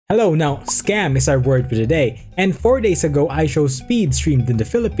Hello, now scam is our word for today, and 4 days ago IShowSpeed streamed in the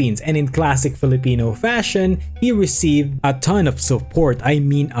Philippines, and in classic Filipino fashion, he received a ton of support. I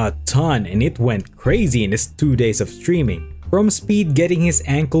mean a ton, and it went crazy in his 2 days of streaming. From Speed getting his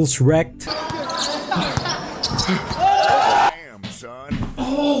ankles wrecked,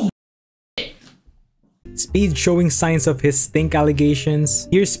 Speed showing signs of his stink allegations.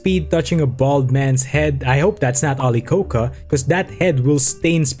 Here's Speed touching a bald man's head. I hope that's not Ali Coca, because that head will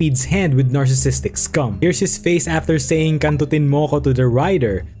stain Speed's hand with narcissistic scum. Here's his face after saying "kantutin mo ko" to the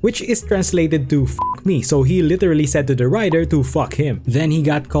rider, which is translated to "fuck me," so he literally said to the rider to fuck him. Then he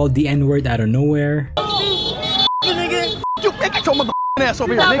got called the N-word out of nowhere. You make your motherfucking ass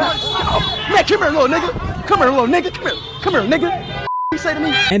over here, nigga. Man, come here, little nigga. Come here, little nigga. Come here. Come here, nigga. You say to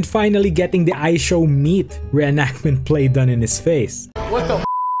me? And finally getting the IShowMeet reenactment play done in his face. What the f?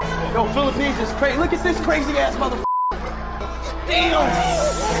 Yo, Philippines is crazy. Look at this crazy ass motherfucker. Damn.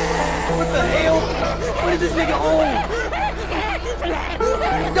 What the hell? What is this nigga on?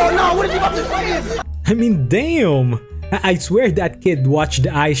 Yo, no, what is he about to say? I mean, damn! I swear that kid watched the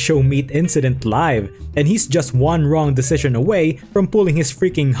IShowMeet incident live, and he's just one wrong decision away from pulling his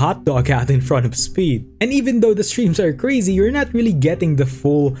freaking hot dog out in front of Speed. And even though the streams are crazy, you're not really getting the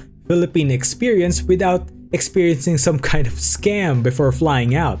full Philippine experience without experiencing some kind of scam before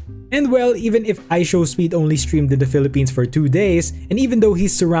flying out. And well, even if IShowSpeed only streamed in the Philippines for 2 days, and even though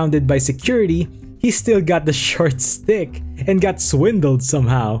he's surrounded by security, he still got the short stick and got swindled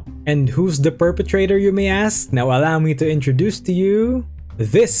somehow. And who's the perpetrator, you may ask? Now allow me to introduce to you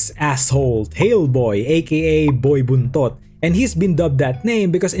this asshole, Tailboy, aka Boy Buntot. And he's been dubbed that name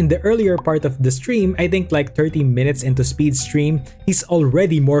because in the earlier part of the stream, I think like 30 minutes into Speed's stream, he's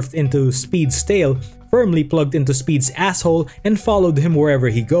already morphed into Speed's tail, firmly plugged into Speed's asshole, and followed him wherever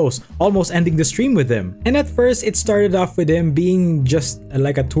he goes, almost ending the stream with him. And at first, it started off with him being just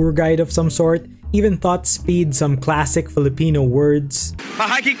like a tour guide of some sort, even taught Speed some classic Filipino words.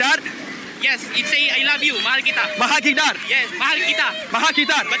 Mahal kita? Yes, it say I love you, mahal kita. Mahal kita? Yes, mahal kita. Mahal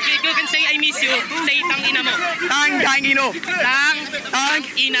kita? But if you can say I miss you, say tang ina mo. Tang ino. Tang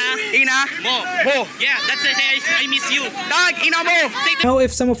ina mo. Yeah, that's say I miss you. Tang ina mo. Now,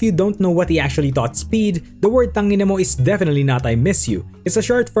 if some of you don't know what he actually taught Speed, the word tangina mo is definitely not I miss you. It's a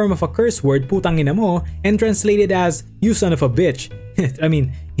short form of a curse word, putangina mo, and translated as you son of a bitch. I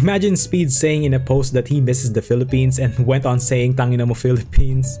mean, imagine Speed saying in a post that he misses the Philippines and went on saying tangina mo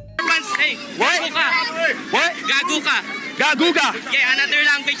Philippines. Hey, What? gago ka. What? Gago ka. Gago ka. Yeah, another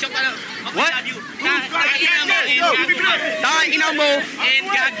language of What? Tang ina mo and gago ka. Tang ina mo And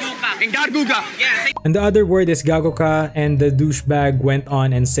gago ka. and gago ka. Yeah, say And the other word is gagoka, and the douchebag went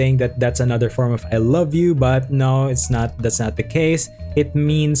on and saying that that's another form of I love you, but no, it's not. That's not the case. It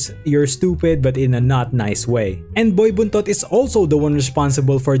means you're stupid, but in a not nice way. And Boy Buntot is also the one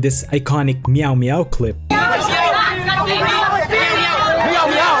responsible for this iconic meow meow clip. Meow meow. Meow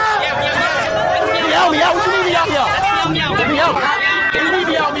meow. What you mean meow meow? Meow. What do you mean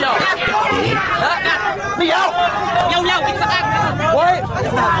meow meow? Meow. What?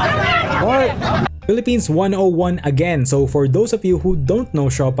 What? Philippines 101 again. So for those of you who don't know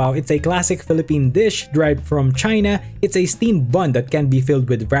siopao, it's a classic Philippine dish derived from China. It's a steamed bun that can be filled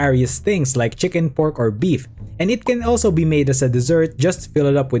with various things like chicken, pork, or beef. And it can also be made as a dessert. Just fill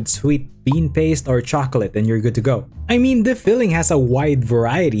it up with sweet bean paste or chocolate and you're good to go. I mean, the filling has a wide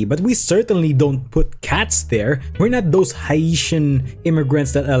variety, but we certainly don't put cats there. We're not those Haitian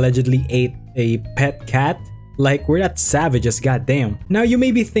immigrants that allegedly ate a pet cat. Like, we're not savages, goddamn. Now you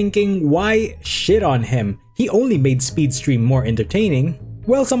may be thinking, why shit on him? He only made Speed stream more entertaining.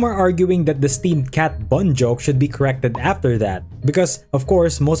 Well, some are arguing that the steamed cat bun joke should be corrected after that. Because, of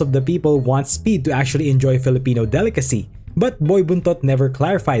course, most of the people want Speed to actually enjoy Filipino delicacy. But Boy Buntot never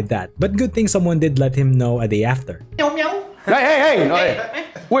clarified that. But good thing someone did let him know a day after. Hey. No, hey.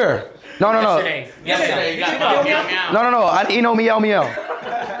 Where? No. yesterday. No. I didn't know meow meow.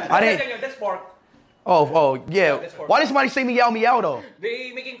 I didn't. That's pork. Oh, yeah. Why did somebody say meow meow though?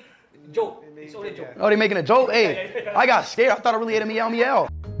 They making joke. It's only a joke. Oh, they making a joke? Hey, I got scared. I thought I really ate a meow meow.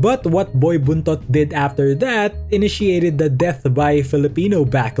 But what Boy Buntot did after that initiated the death by Filipino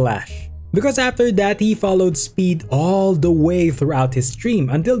backlash. Because after that, he followed Speed all the way throughout his stream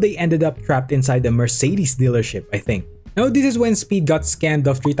until they ended up trapped inside a Mercedes dealership, I think. Now this is when Speed got scammed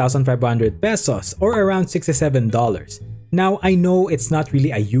of 3,500 pesos or around $67. Now I know it's not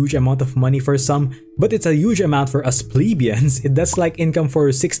really a huge amount of money for some, but it's a huge amount for us plebeians. That's like income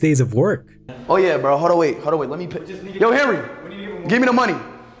for 6 days of work. Oh yeah, bro. Hold on, wait. Let me pay. Yo, Henry, give me the money.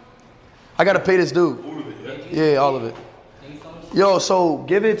 I gotta pay this dude. Yeah, all of it. Yo, so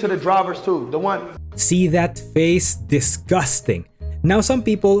give it to the drivers too. The one. See that face? Disgusting. Now some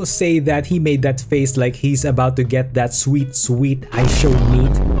people say that he made that face like he's about to get that sweet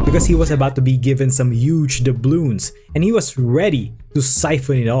IShowSpeed because he was about to be given some huge doubloons and he was ready to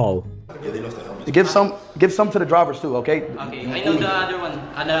siphon it all. Give some to the drivers too, okay? Okay, I know the other one.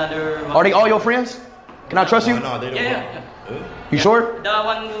 Another one. Are they all your friends? Can I trust you? No, they don't. Yeah. You sure? The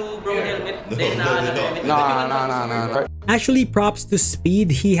one who broke the helmet. Then Nah. Actually, props to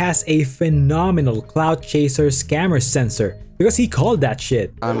Speed, he has a phenomenal Clout Chaser scammer sensor because he called that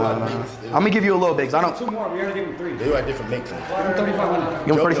shit. I'm gonna give you a little bit, cause I don't. Two more, we already gave him 3. They were at different makes. Give him 3,500.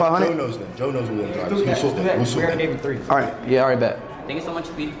 Give him 3,500? Joe knows them. Joe knows who will drive. We already gave him 3. Alright, yeah, alright, bet. Thank you so much,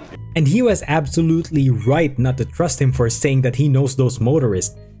 Speed. And he was absolutely right not to trust him for saying that he knows those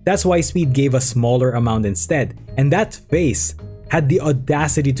motorists. That's why Speed gave a smaller amount instead. And that face had the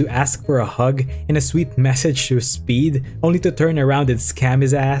audacity to ask for a hug and a sweet message to Speed, only to turn around and scam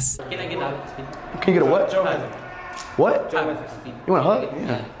his ass. Can I get out, Speed? Can you get a what? What? Speed. You want a hug?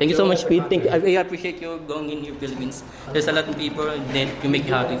 Yeah. Thank you so much, Speed. I appreciate you going in your Philippines. There's a lot of people that you make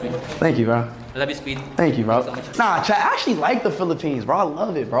you happy. Thank you, bro. I love you, Speed. Thank you, bro. Thank you so much. Nah, chat, I actually like the Philippines, bro. I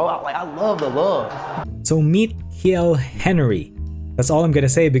love it, bro. I love the love. So meet Kiel Henry. That's all I'm gonna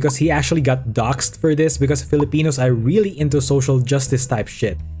say because he actually got doxxed for this because Filipinos are really into social justice type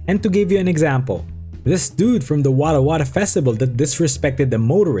shit. And to give you an example, this dude from the Wada Wada festival that disrespected the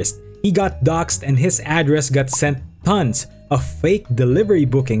motorist, he got doxxed and his address got sent tons of fake delivery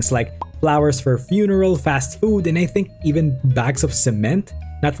bookings like flowers for funeral, fast food, and I think even bags of cement.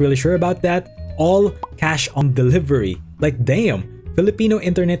 Not really sure about that. All cash on delivery. Like damn. Filipino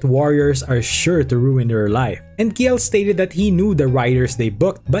internet warriors are sure to ruin your life. And Kiel stated that he knew the riders they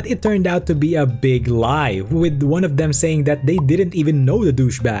booked, but it turned out to be a big lie, with one of them saying that they didn't even know the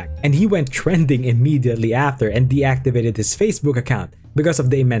douchebag. And he went trending immediately after and deactivated his Facebook account because of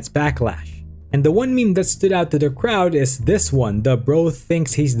the immense backlash. And the one meme that stood out to the crowd is this one, the bro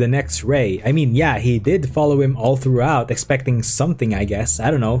thinks he's the next Ray. I mean, yeah, he did follow him all throughout, expecting something I guess,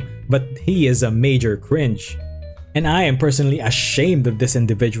 I don't know, but he is a major cringe. And I am personally ashamed of this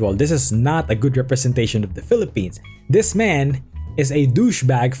individual. This is not a good representation of the Philippines. This man is a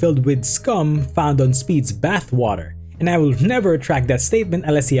douchebag filled with scum found on Speed's bathwater. And I will never retract that statement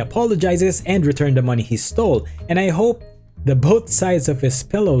unless he apologizes and return the money he stole. And I hope the both sides of his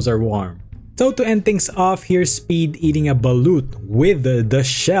pillows are warm. So to end things off, here's Speed eating a balut with the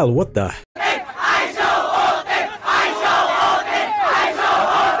shell. What the?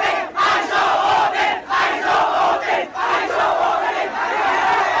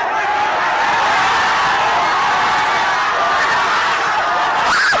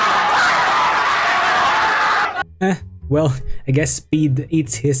 Well, I guess Speed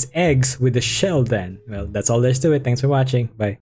eats his eggs with the shell then. Well, that's all there is to it. Thanks for watching. Bye.